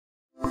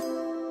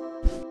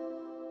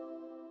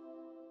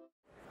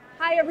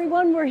Hi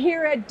everyone, we're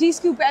here at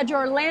D-Scoop Edge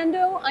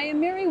Orlando. I am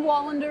Mary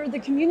Wallander, the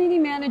Community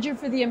Manager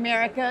for the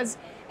Americas,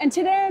 and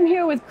today I'm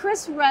here with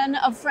Chris Reine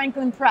of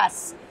Franklin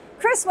Press.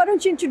 Chris, why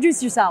don't you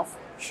introduce yourself?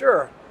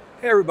 Sure.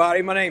 Hey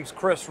everybody, my name's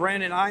Chris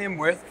Reine and I am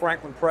with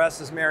Franklin Press,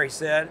 as Mary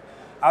said.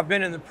 I've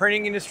been in the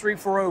printing industry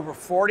for over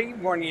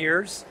 41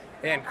 years,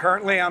 and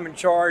currently I'm in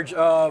charge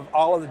of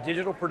all of the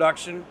digital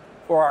production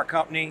for our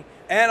company,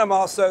 and I'm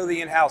also the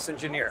in-house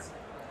engineer.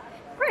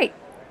 Great.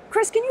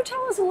 Chris, can you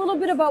tell us a little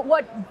bit about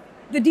what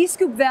the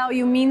D-Scoop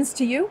value means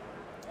to you?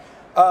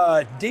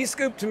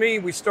 D-Scoop to me,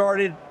 we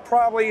started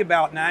probably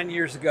about 9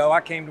 years ago.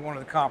 I came to one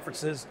of the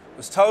conferences,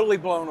 was totally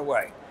blown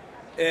away,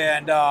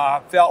 and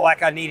felt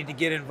like I needed to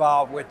get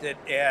involved with it.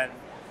 And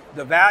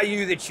the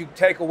value that you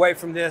take away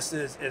from this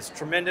is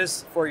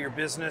tremendous for your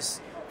business,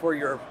 for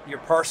your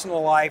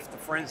personal life. The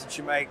friends that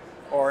you make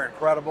are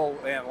incredible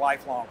and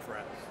lifelong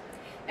friends.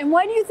 And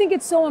why do you think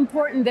it's so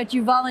important that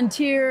you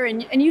volunteer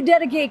and you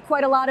dedicate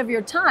quite a lot of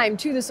your time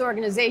to this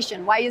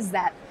organization? Why is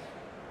that?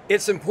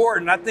 It's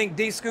important. I think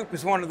D-Scoop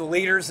is one of the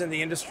leaders in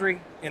the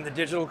industry, in the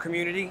digital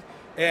community,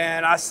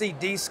 and I see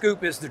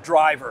D-Scoop as the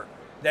driver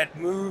that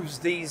moves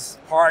these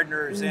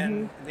partners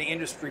in the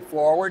industry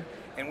forward,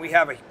 and we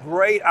have a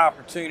great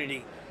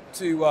opportunity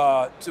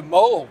to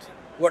mold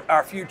what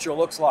our future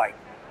looks like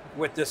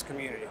with this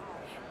community.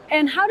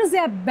 And how does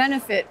that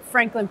benefit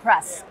Franklin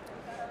Press?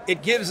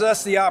 It gives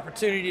us the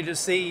opportunity to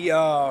see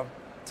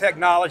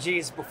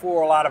technologies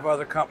before a lot of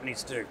other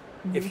companies do.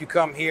 If you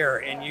come here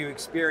and you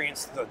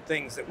experience the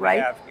things that we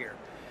have here.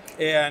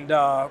 And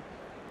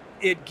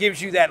it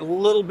gives you that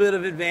little bit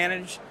of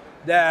advantage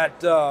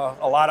that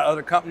a lot of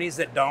other companies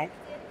that don't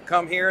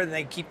come here and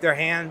they keep their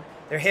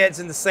heads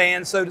in the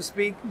sand, so to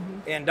speak,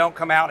 and don't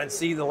come out and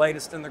see the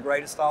latest and the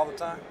greatest all the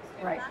time.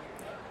 Right.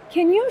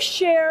 Can you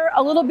share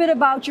a little bit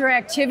about your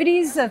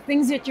activities, the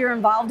things that you're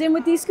involved in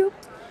with D-Scoop?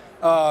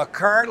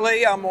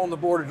 Currently, I'm on the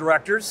board of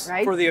directors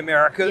for the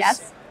Americas.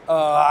 Yes.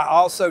 I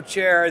also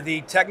chair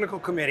the technical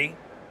committee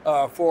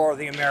for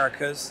the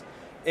Americas,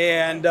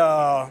 and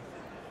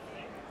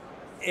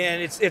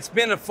it's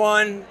been a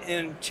fun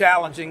and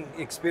challenging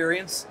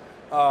experience.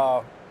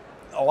 A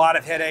lot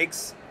of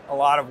headaches, a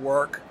lot of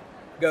work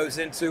goes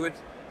into it,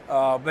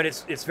 but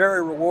it's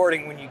very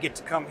rewarding when you get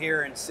to come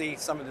here and see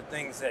some of the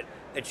things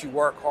that you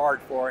work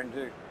hard for and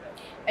do.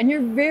 And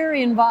you're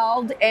very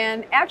involved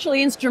and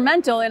actually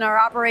instrumental in our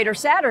Operator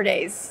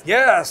Saturdays.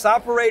 Yes,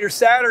 Operator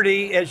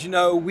Saturday, as you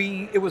know,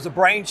 it was a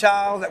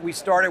brainchild that we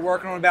started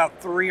working on about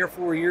 3 or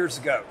 4 years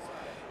ago.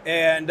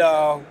 And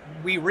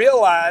we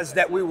realized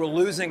that we were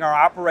losing our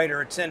operator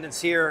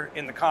attendance here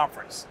in the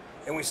conference.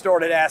 And we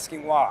started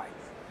asking why.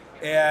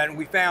 And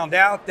we found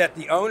out that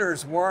the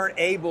owners weren't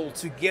able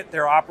to get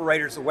their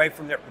operators away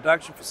from their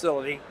production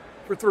facility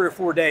for 3 or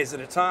 4 days at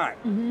a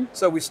time.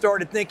 So we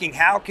started thinking,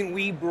 how can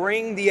we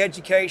bring the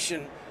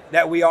education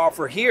that we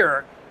offer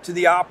here to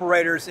the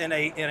operators in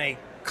a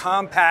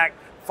compact,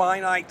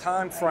 finite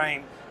time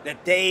frame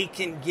that they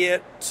can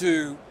get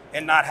to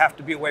and not have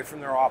to be away from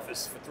their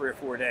office for 3 or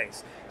 4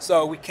 days.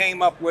 So we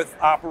came up with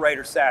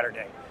Operator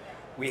Saturday.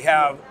 We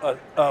have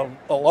a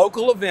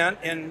local event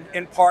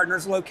in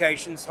partners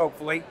locations,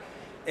 hopefully,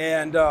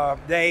 and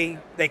they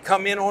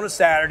come in on a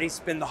Saturday,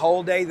 spend the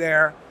whole day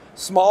there.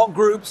 Small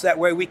groups, that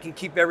way we can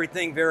keep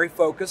everything very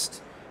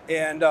focused,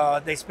 and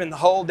they spend the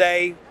whole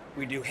day.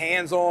 We do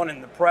hands-on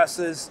in the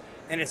presses,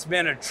 and it's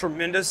been a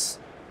tremendous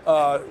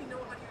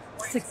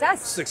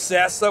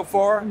success so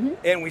far.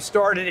 And we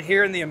started it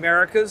here in the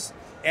Americas,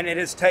 and it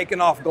has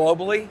taken off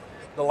globally.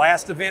 The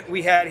last event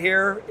we had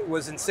here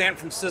was in San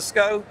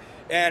Francisco,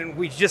 and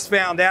we just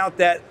found out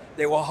that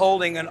they were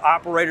holding an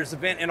operators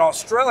event in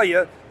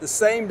Australia the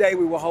same day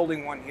we were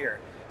holding one here.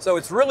 So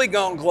it's really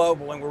gone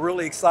global, and we're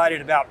really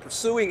excited about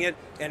pursuing it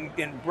and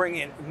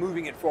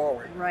moving it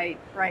forward. Right,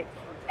 right.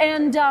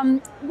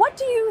 And what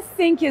do you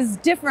think is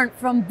different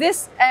from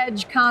this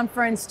Edge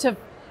conference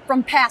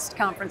from past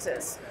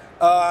conferences?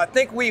 I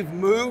think we've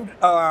moved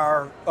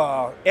our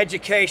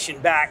education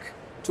back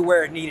to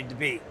where it needed to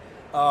be.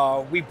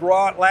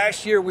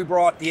 Last year we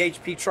brought the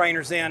HP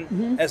trainers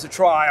in as a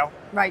trial,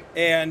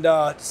 and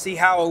to see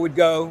how it would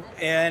go,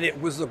 and it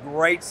was a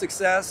great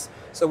success.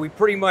 So we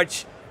pretty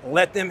much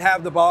let them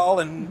have the ball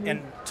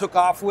and took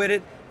off with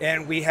it.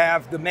 And we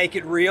have the Make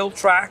It Real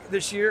track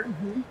this year,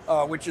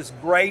 which is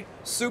great,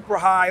 super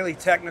highly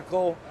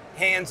technical,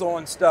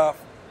 hands-on stuff.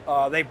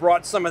 They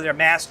brought some of their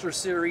Master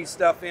Series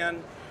stuff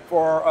in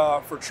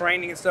for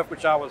training and stuff,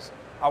 which I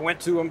went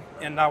to them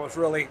and I was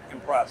really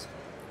impressed.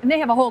 And they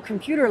have a whole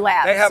computer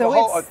lab. They have a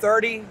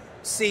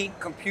 30-seat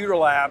computer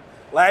lab.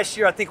 Last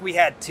year I think we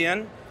had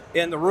 10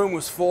 and the room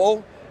was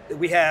full.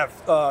 We have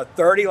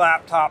 30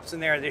 laptops in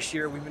there this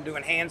year. We've been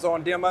doing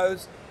hands-on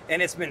demos, and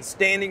it's been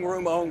standing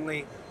room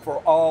only for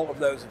all of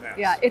those events.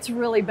 Yeah, it's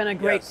really been a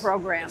great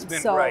program. It's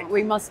been so great.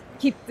 We must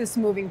keep this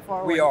moving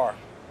forward. We are.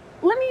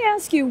 Let me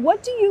ask you,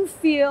 what do you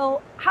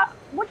feel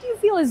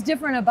is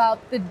different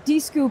about the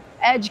D-Scoop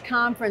Edge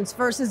conference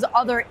versus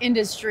other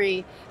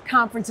industry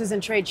conferences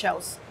and trade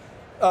shows?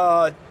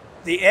 The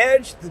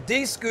Edge, the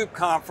D-Scoop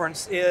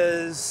conference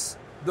is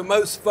the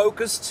most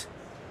focused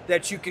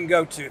that you can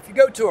go to. If you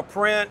go to a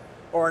print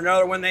or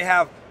another one, they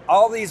have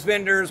all these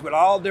vendors with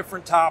all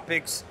different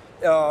topics,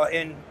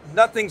 and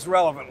nothing's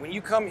relevant. When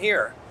you come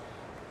here,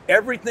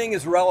 everything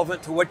is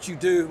relevant to what you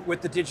do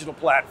with the digital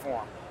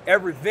platform.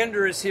 Every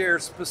vendor is here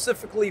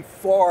specifically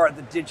for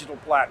the digital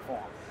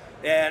platform.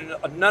 And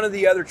none of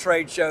the other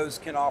trade shows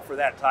can offer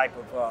that type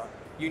of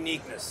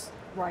uniqueness.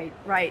 Right,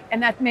 right.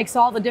 And that makes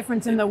all the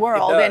difference in the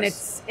world. And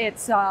it's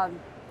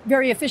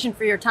very efficient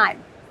for your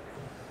time.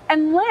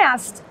 And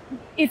last,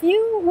 if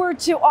you were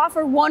to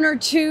offer one or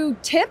two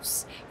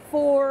tips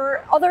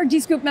for other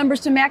D-Scoop members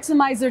to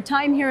maximize their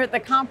time here at the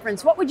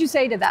conference, what would you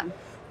say to them?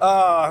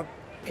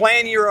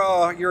 Plan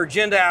your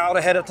agenda out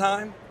ahead of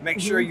time. Make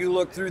sure you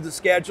look through the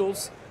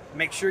schedules.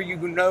 Make sure you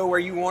know where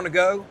you want to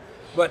go.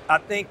 But I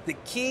think the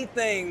key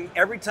thing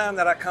every time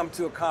that I come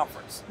to a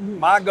conference,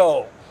 my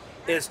goal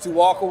is to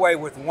walk away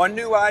with one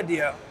new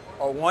idea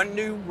or one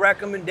new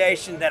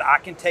recommendation that I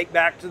can take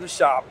back to the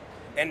shop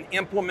and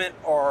implement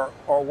or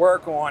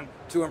work on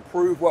to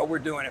improve what we're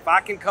doing. If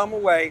I can come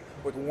away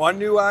with one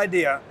new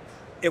idea,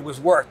 it was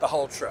worth the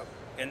whole trip.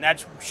 And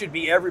that should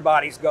be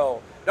everybody's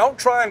goal. Don't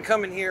try and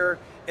come in here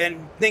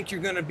and think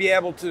you're going to be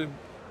able to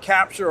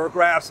capture or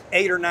grasp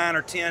 8 or 9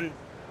 or 10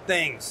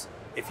 things.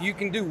 If you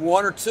can do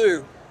one or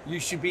two, you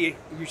should be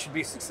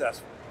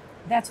successful.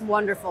 That's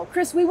wonderful.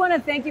 Chris, we want to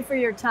thank you for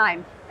your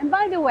time. And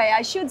by the way,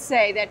 I should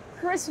say that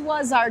Chris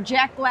was our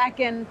Jack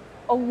Blacken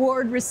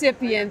Award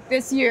recipient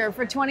this year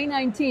for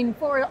 2019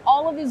 for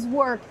all of his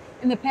work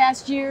in the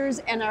past years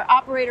and our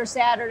Operator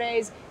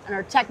Saturdays and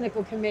our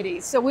technical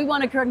committees. So we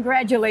want to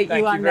congratulate you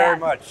on that. Thank you very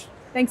much.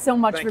 Thanks so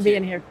much for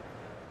being here.